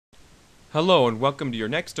Hello and welcome to your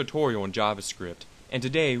next tutorial in JavaScript, and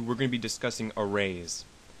today we're going to be discussing arrays.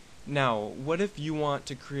 Now, what if you want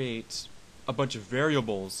to create a bunch of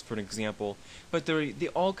variables, for an example, but they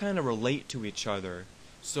all kind of relate to each other?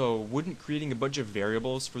 So wouldn't creating a bunch of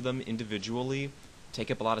variables for them individually take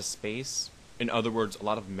up a lot of space? In other words, a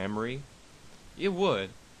lot of memory? It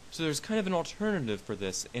would. So there's kind of an alternative for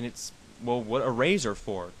this, and it's, well, what arrays are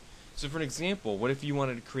for. So for an example, what if you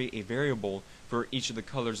wanted to create a variable for each of the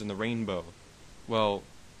colors in the rainbow? Well,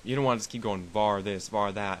 you don't want to just keep going var this,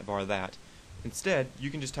 var that, var that. Instead, you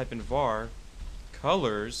can just type in var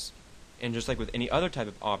colors, and just like with any other type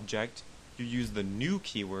of object, you use the new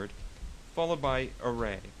keyword followed by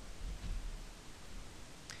array.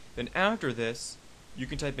 Then after this, you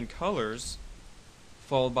can type in colors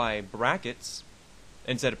followed by brackets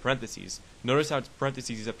instead of parentheses. Notice how it's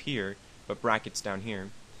parentheses up here, but brackets down here.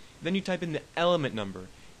 Then you type in the element number.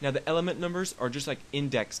 Now the element numbers are just like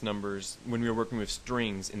index numbers when we were working with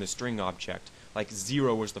strings in the string object. Like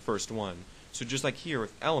 0 was the first one. So just like here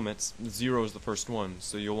with elements, 0 is the first one,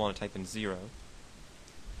 so you'll want to type in 0.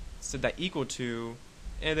 Set that equal to,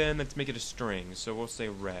 and then let's make it a string, so we'll say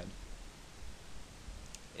red.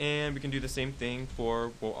 And we can do the same thing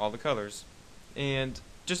for, well, all the colors. And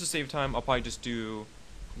just to save time, I'll probably just do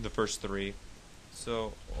the first three.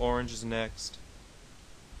 So orange is next.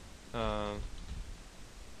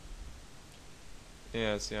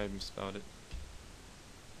 Yeah, see, I misspelled it.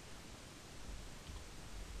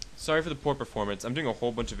 Sorry for the poor performance. I'm doing a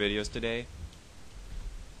whole bunch of videos today.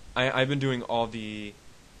 I've been doing all the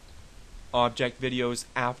object videos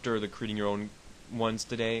after the creating your own ones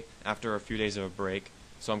today, after a few days of a break,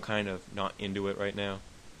 so I'm kind of not into it right now.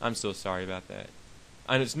 I'm so sorry about that.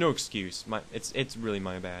 And it's no excuse. It's really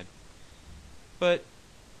my bad. But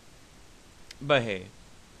hey.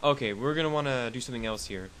 Okay, we're going to want to do something else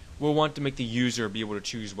here. We'll want to make the user be able to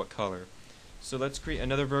choose what color. So let's create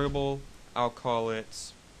another variable. I'll call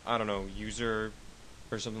it, I don't know, user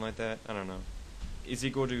or something like that. I don't know. Is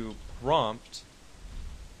equal to prompt.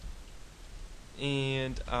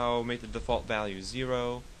 And I'll make the default value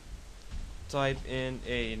 0. Type in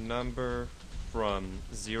a number from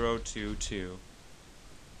 0 to 2.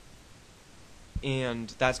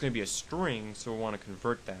 And that's going to be a string, so we'll want to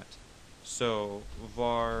convert that. So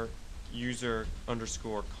var user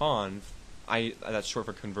underscore conv, that's short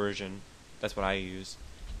for conversion, that's what I use,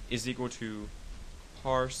 is equal to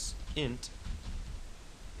parse int,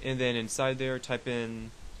 and then inside there type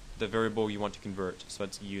in the variable you want to convert, so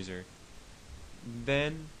that's user.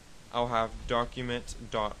 Then I'll have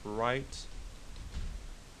document.write,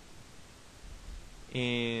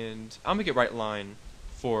 and I'll make it right line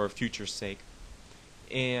for future's sake,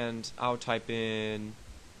 and I'll type in,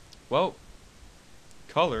 well,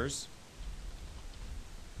 colors,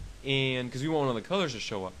 and because we want all the colors to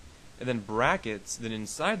show up, and then brackets, then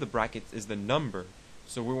inside the brackets is the number,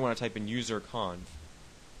 so we want to type in user conv,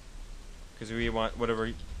 because we want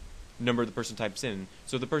whatever number the person types in.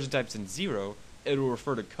 So if the person types in 0, it will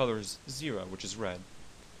refer to colors 0, which is red.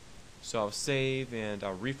 So I'll save and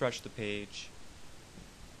I'll refresh the page,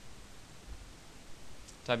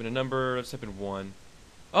 type in a number, let's type in 1.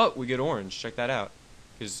 Oh, we get orange, check that out,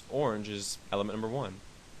 because orange is element number 1.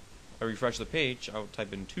 I refresh the page, I'll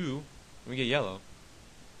type in 2, and we get yellow.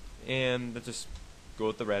 And let's just go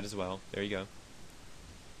with the red as well. There you go.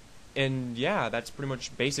 And yeah, that's pretty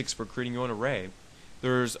much basics for creating your own array.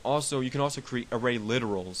 There's also, you can also create array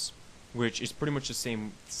literals, which is pretty much the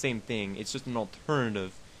same thing. It's just an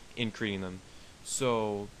alternative in creating them.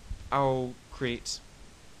 So I'll create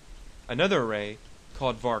another array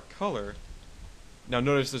called var color. Now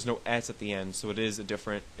notice there's no s at the end, so it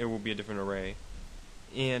will be a different array.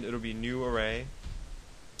 And it'll be new array,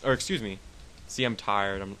 or excuse me, see, I'm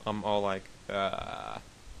tired, I'm all like,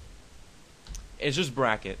 it's just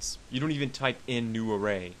brackets. You don't even type in new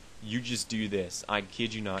array, you just do this. I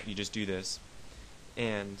kid you not, you just do this.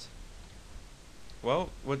 And, well,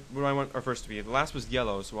 what do I want our first to be? The last was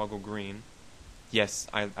yellow, so I'll go green. Yes,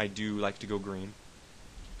 I do like to go green.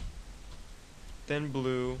 Then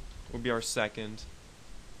blue will be our second.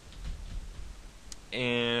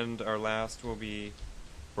 And our last will be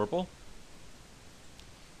purple.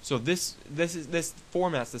 So this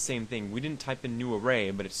format's the same thing. We didn't type in new array,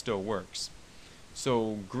 but it still works.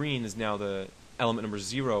 So green is now the element number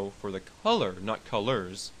 0 for the color, not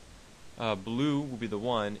colors. Blue will be the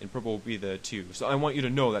 1, and purple will be the 2. So I want you to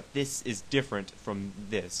know that this is different from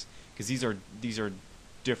this, because these are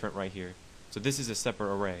different right here. So this is a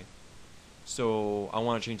separate array. So I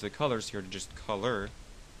want to change the colors here to just color,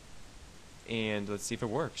 and let's see if it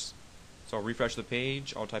works. So I'll refresh the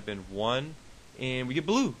page, I'll type in 1, and we get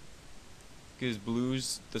blue. because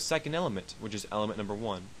blue's the second element, which is element number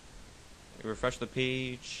 1. Refresh the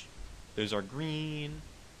page. There's our green,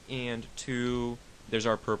 and 2. There's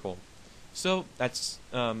our purple. So that's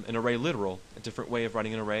an array literal, a different way of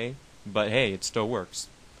writing an array, but hey, it still works.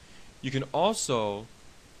 You can also,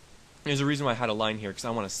 there's a reason why I had a line here, because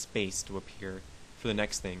I want a space to appear for the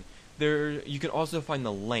next thing. You can also find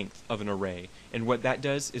the length of an array, and what that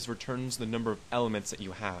does is returns the number of elements that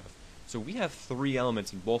you have. So we have 3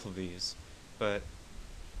 elements in both of these, but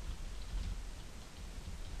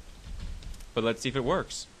let's see if it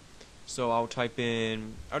works. So I'll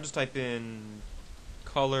just type in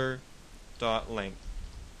color dot length.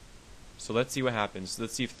 So let's see what happens.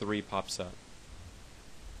 Let's see if 3 pops up.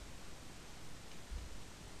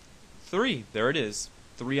 3, there it is.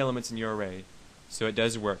 3 elements in your array. So it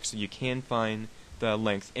does work. So you can find the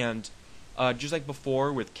length. And just like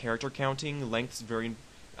before with character counting, length's very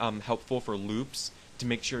helpful for loops to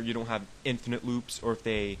make sure you don't have infinite loops, or if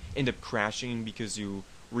they end up crashing because you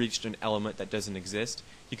reached an element that doesn't exist,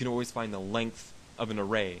 you can always find the length of an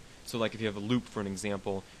array. So like if you have a loop, for an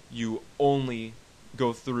example, you only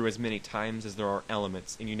go through as many times as there are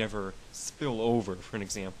elements, and you never spill over, for an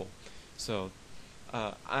example. So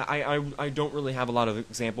I don't really have a lot of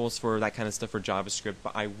examples for that kind of stuff for JavaScript,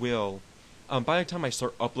 but I will. By the time I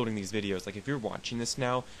start uploading these videos, like if you're watching this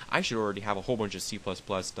now, I should already have a whole bunch of C++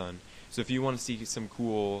 done. So if you want to see some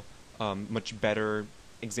cool, much better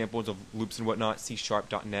examples of loops and whatnot,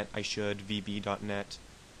 C#.net, I should, VB.net.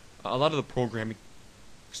 A lot of the programming,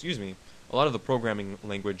 a lot of the programming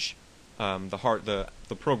language,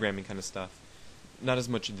 the programming kind of stuff. Not as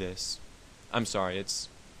much of this. I'm sorry,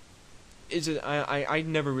 I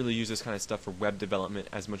never really use this kind of stuff for web development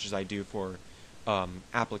as much as I do for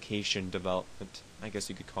application development, I guess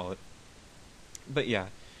you could call it. But yeah,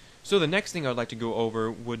 so the next thing I'd like to go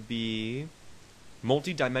over would be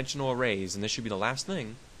multi-dimensional arrays, and this should be the last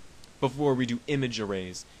thing before we do image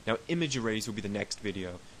arrays. Now image arrays will be the next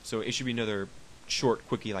video, so it should be another short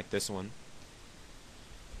quickie like this one.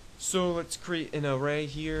 So let's create an array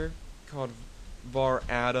here called var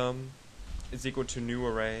atom is equal to new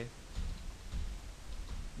array.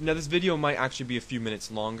 Now this video might actually be a few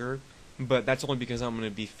minutes longer, but that's only because I'm going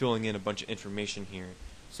to be filling in a bunch of information here.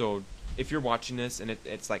 So if you're watching this and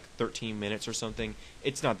it's like 13 minutes or something,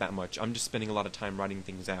 it's not that much. I'm just spending a lot of time writing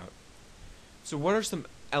things out. So what are some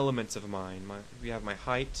elements of mine? We have my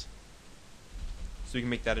height, so we can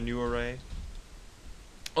make that a new array.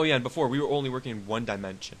 Oh yeah, and before we were only working in 1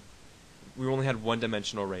 dimension. We only had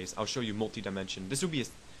 1-dimensional arrays. I'll show you multi-dimension. This would be a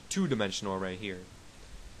 2-dimensional array here.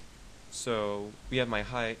 So we have my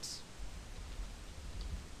height,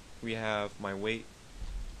 we have my weight.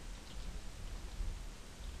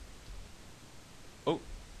 Oh,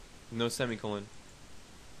 no semicolon.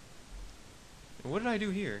 What did I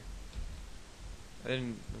do here? I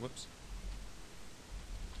didn't, whoops.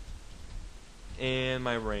 And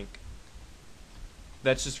my rank.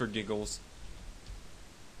 That's just for giggles.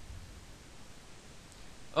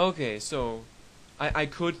 Okay, so I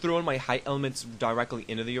could throw in my height elements directly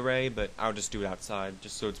into the array, but I'll just do it outside,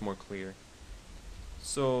 just so it's more clear.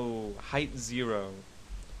 So, height 0.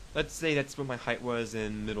 Let's say that's what my height was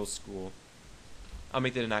in middle school. I'll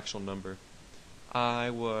make that an actual number.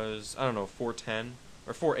 I was, I don't know, 4'10",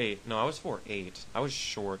 or 4'8". No, I was 4'8". I was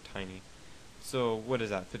short, tiny. So, what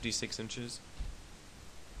is that, 56 inches?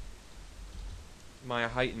 My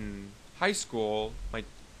height in high school,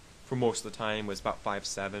 for most of the time, was about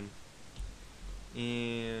 5'7".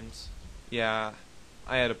 And yeah,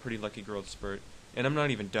 I had a pretty lucky growth spurt, and I'm not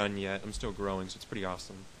even done yet. I'm still growing, so it's pretty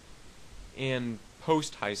awesome. And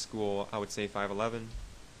post high school, I would say 5'11".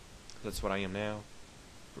 That's what I am now.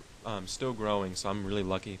 Still growing, so I'm really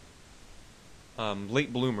lucky.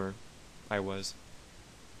 Late bloomer, I was.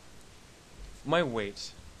 My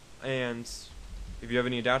weight, and if you have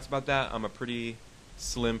any doubts about that, I'm a pretty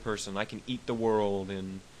slim person. I can eat the world,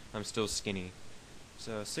 and I'm still skinny.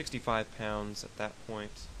 So 65 pounds at that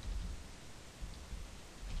point.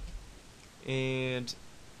 And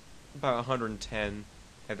about 110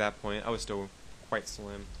 at that point. I was still quite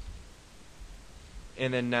slim.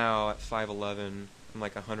 And then now at 5'11", I'm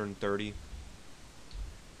like 130.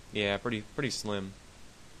 Yeah, pretty slim.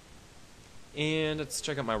 And let's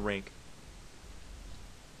check out my rank.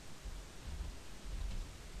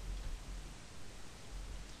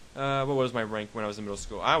 What was my rank when I was in middle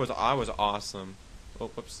school? I was awesome. Oh,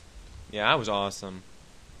 whoops. Yeah, I was awesome.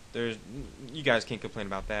 You guys can't complain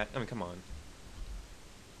about that. I mean, come on.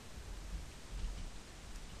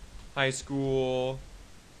 High school.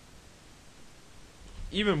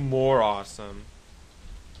 Even more awesome.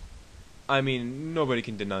 I mean, nobody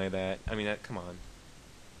can deny that. I mean, come on.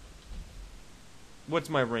 What's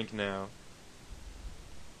my rank now?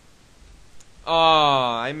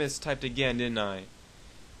 Ah, I mistyped again, didn't I?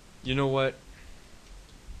 You know what?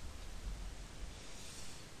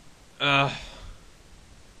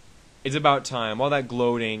 It's about time. All that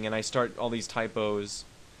gloating, and I start all these typos.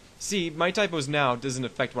 See, my typos now doesn't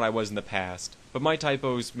affect what I was in the past, but my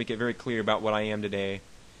typos make it very clear about what I am today.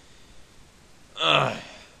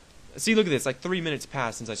 See, look at this. Like 3 minutes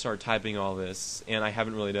passed since I started typing all this, and I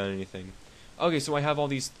haven't really done anything. Okay, so I have all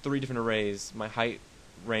these 3 different arrays: my height,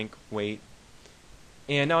 rank, weight,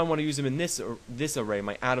 and now I want to use them in this array,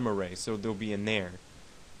 my atom array. So they'll be in there.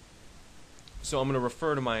 So I'm going to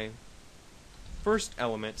refer to my first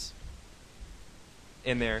element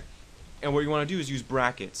in there, and what you want to do is use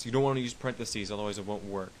brackets. You don't want to use parentheses, otherwise it won't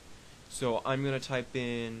work. So I'm going to type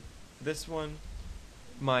in this one,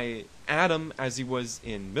 my atom as he was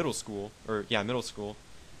in middle school, middle school.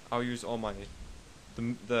 I'll use all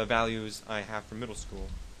the values I have for middle school.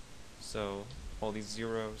 So all these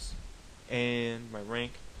zeros, and my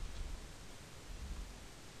rank.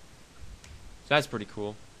 So that's pretty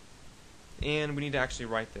cool. And we need to actually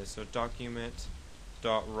write this. So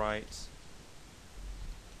document.write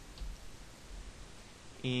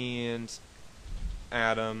and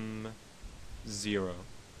atom 0.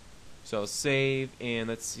 So save, and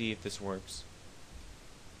let's see if this works.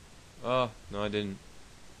 Oh, no, I didn't.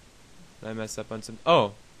 Did I mess up on some?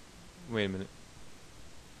 Oh, wait a minute.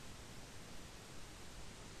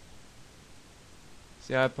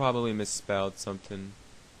 See, I probably misspelled something.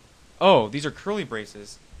 Oh, these are curly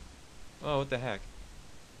braces. Oh, what the heck?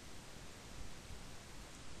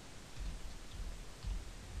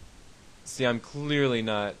 See, I'm clearly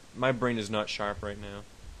not. My brain is not sharp right now.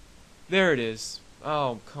 There it is.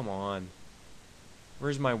 Oh, come on.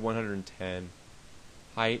 Where's my 110?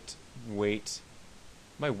 Height, weight.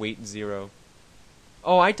 My weight 0.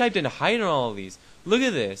 Oh, I typed in height on all of these. Look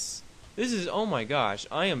at this. This is, oh my gosh.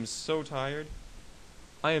 I am so tired.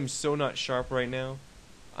 I am so not sharp right now.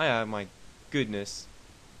 My goodness.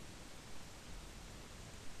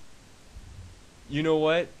 You know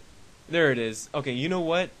what? There it is. Okay, you know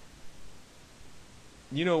what?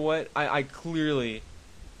 You know what? I clearly,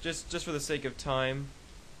 just for the sake of time,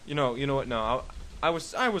 you know what? No, I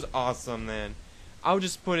was awesome then. I'll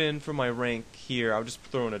just put in for my rank here. I'll just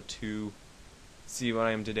throw in a 2. See what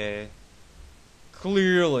I am today.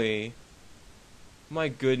 Clearly, my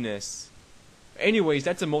goodness. Anyways,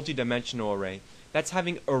 that's a multi-dimensional array. That's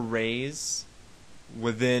having arrays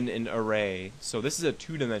within an array. So this is a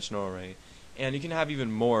 2-dimensional array. And you can have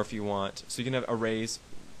even more if you want. So you can have arrays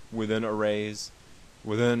within arrays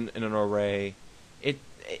within an array.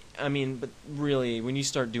 I mean, but really, when you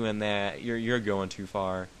start doing that, you're going too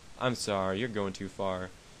far. I'm sorry, you're going too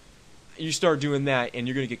far. You start doing that, and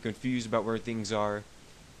you're gonna get confused about where things are.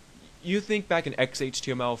 You think back in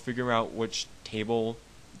XHTML, figuring out which table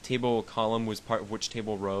column was part of which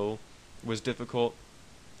table row was difficult.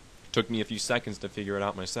 Took me a few seconds to figure it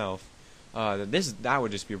out myself. That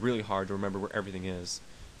would just be really hard to remember where everything is.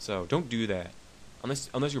 So don't do that,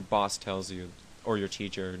 unless your boss tells you or your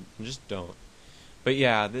teacher. Just don't. But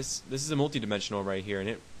yeah, this is a multi-dimensional right here,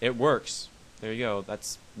 and it works. There you go.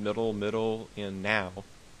 That's middle, and now.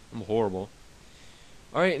 I'm horrible.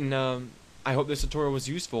 All right, and I hope this tutorial was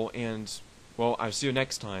useful. And well, I'll see you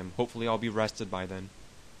next time. Hopefully, I'll be rested by then.